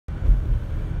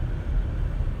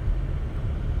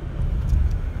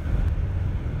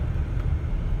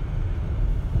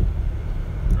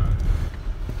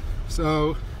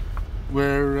So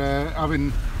we're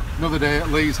having another day at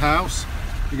Lee's house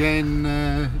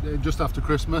again, just after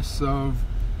Christmas. So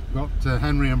we've got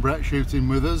Henry and Brett shooting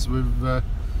with us. We've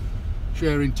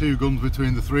sharing 2 guns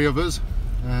between the 3 of us.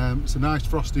 It's a nice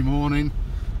frosty morning.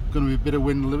 Going to be a bit of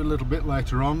wind a little bit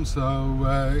later on, so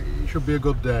it should be a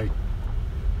good day.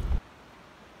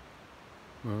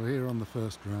 Well, we're here on the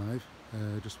first drive,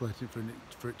 just waiting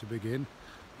for it to begin.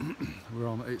 We're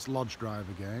on, it's Lodge Drive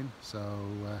again, so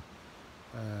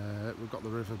we've got the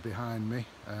river behind me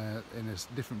in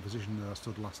a different position than I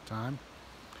stood last time.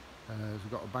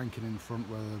 We've got a banking in front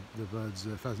where the birds,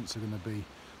 pheasants, are going to be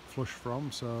flush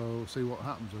from, so we'll see what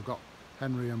happens. We've got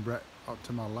Henry and Brett up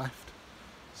to my left,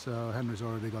 so Henry's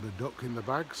already got a duck in the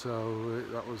bag, so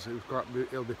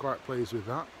he'll be quite pleased with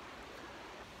that.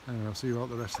 Anyway, I'll see what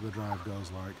the rest of the drive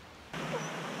goes like.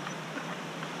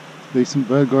 Decent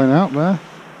bird going out there.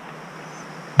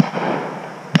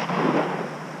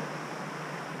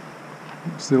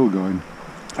 Still going.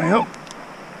 Hey up!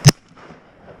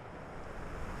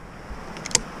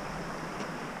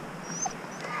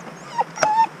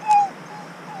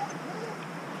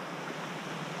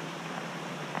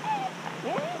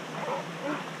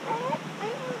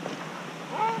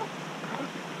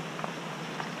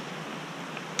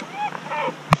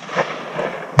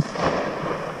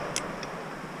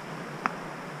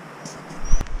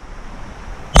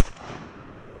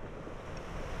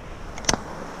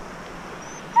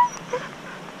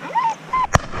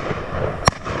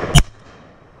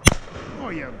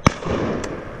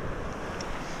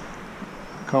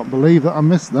 Can't believe that I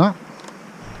missed that.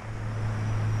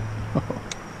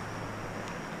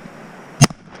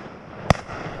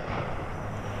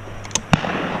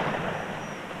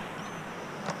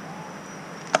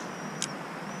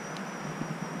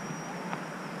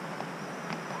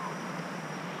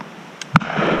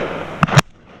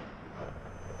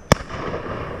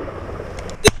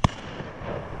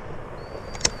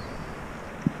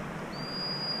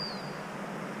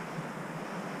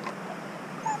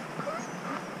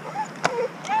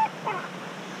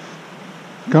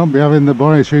 Can't be having the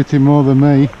boy shooting more than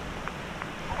me.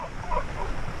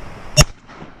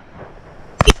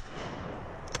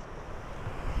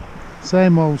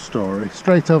 Same old story,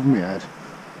 straight over my head.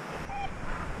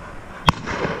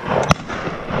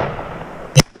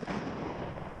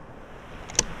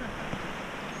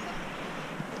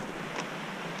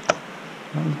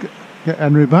 Let's get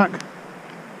Henry back.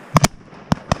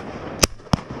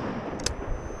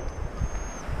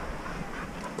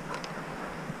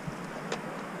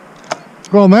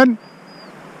 Go on then.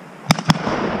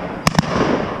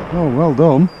 Oh, well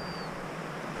done.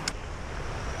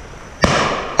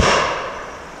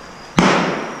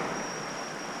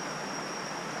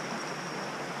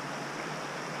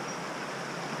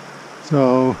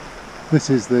 So this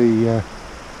is the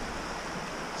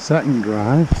second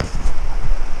drive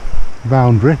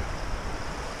boundary,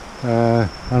 and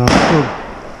I'm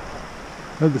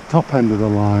stood at the top end of the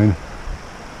line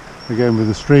again with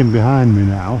the stream behind me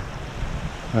now.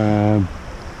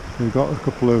 We've got a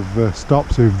couple of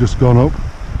stops who've just gone up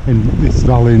in this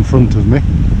valley in front of me.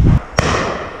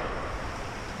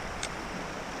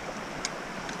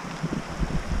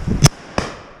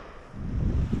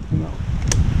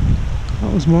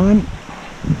 That was mine.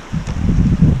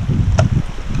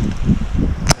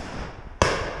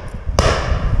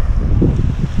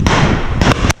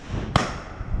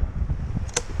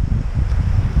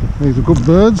 These are good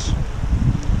birds.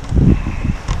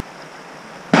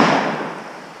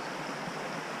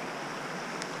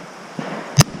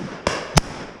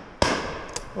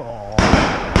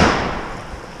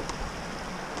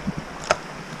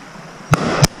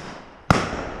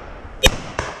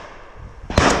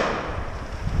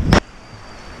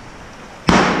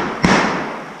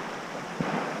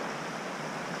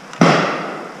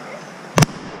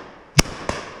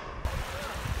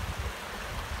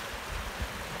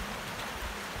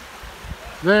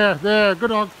 There, good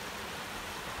dog.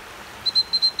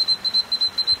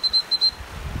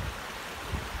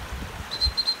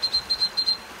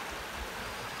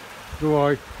 Good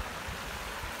boy.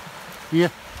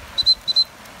 Here.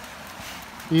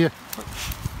 Here.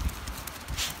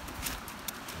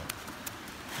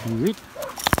 Good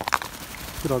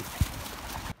dog.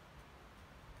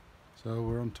 So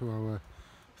we're on to our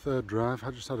third drive. I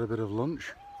just had a bit of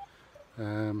lunch.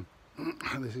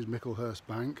 This is Micklehurst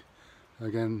Bank.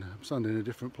 Again, I'm standing in a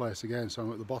different place again, so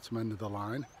I'm at the bottom end of the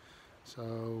line.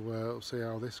 So we'll see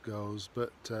how this goes.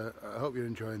 But I hope you're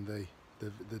enjoying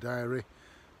the diary.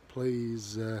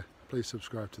 Please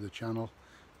subscribe to the channel.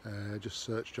 Just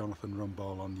search Jonathan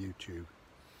Rumball on YouTube.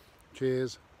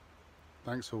 Cheers.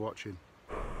 Thanks for watching.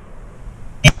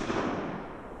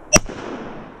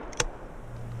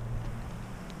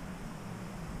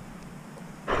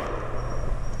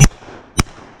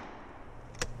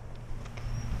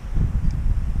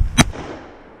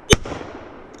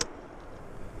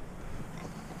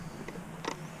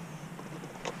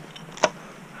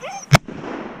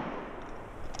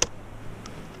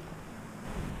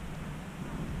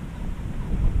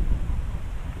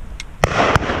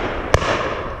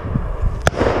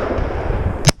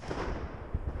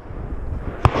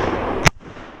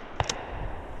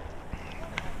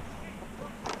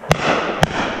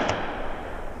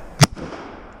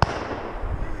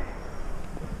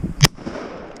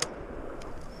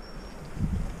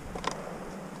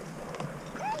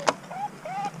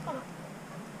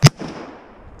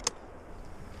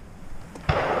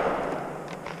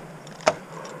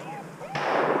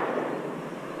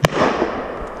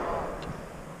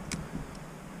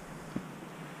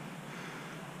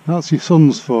 That's your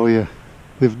sons for you.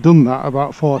 They've done that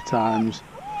about 4 times.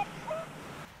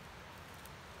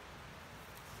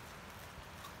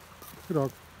 Good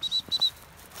dog.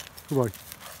 Good boy.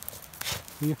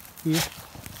 Here, here.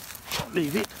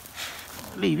 Leave it.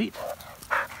 Leave it.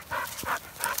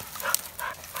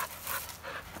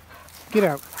 Get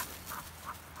out.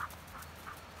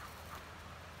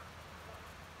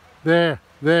 There,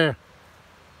 there.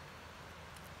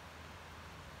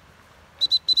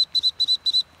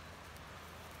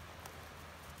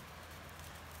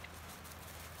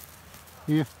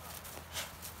 Here.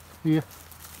 Here.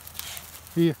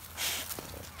 Here.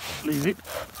 Leave it.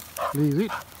 Leave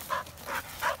it.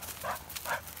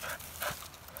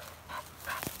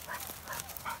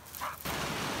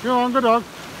 Go on, good dog.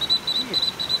 Here.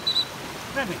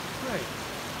 Ready. Great.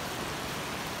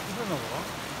 You don't know what?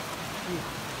 Here.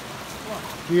 What?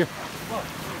 Here. What?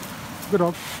 Good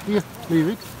dog. Here. Leave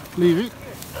it. Leave it.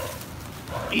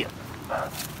 Here.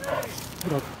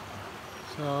 Good dog.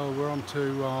 So we're on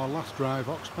to our last drive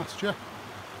ox pasture.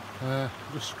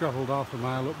 Just travelled half a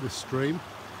mile up this stream.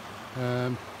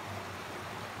 Up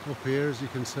here, as you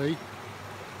can see.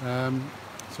 Down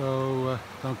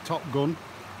Top Gun.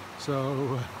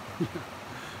 So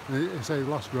I say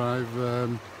last drive,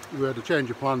 we had a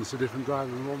change of plans to different drive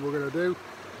than what we're going to do,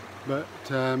 but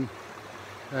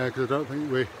because I don't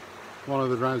think one of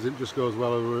the drives didn't just go as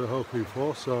well as we were hoping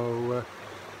for, so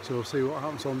we'll see what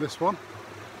happens on this one.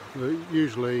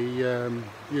 Usually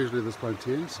there's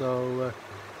plenty in, so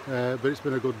but it's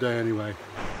been a good day anyway.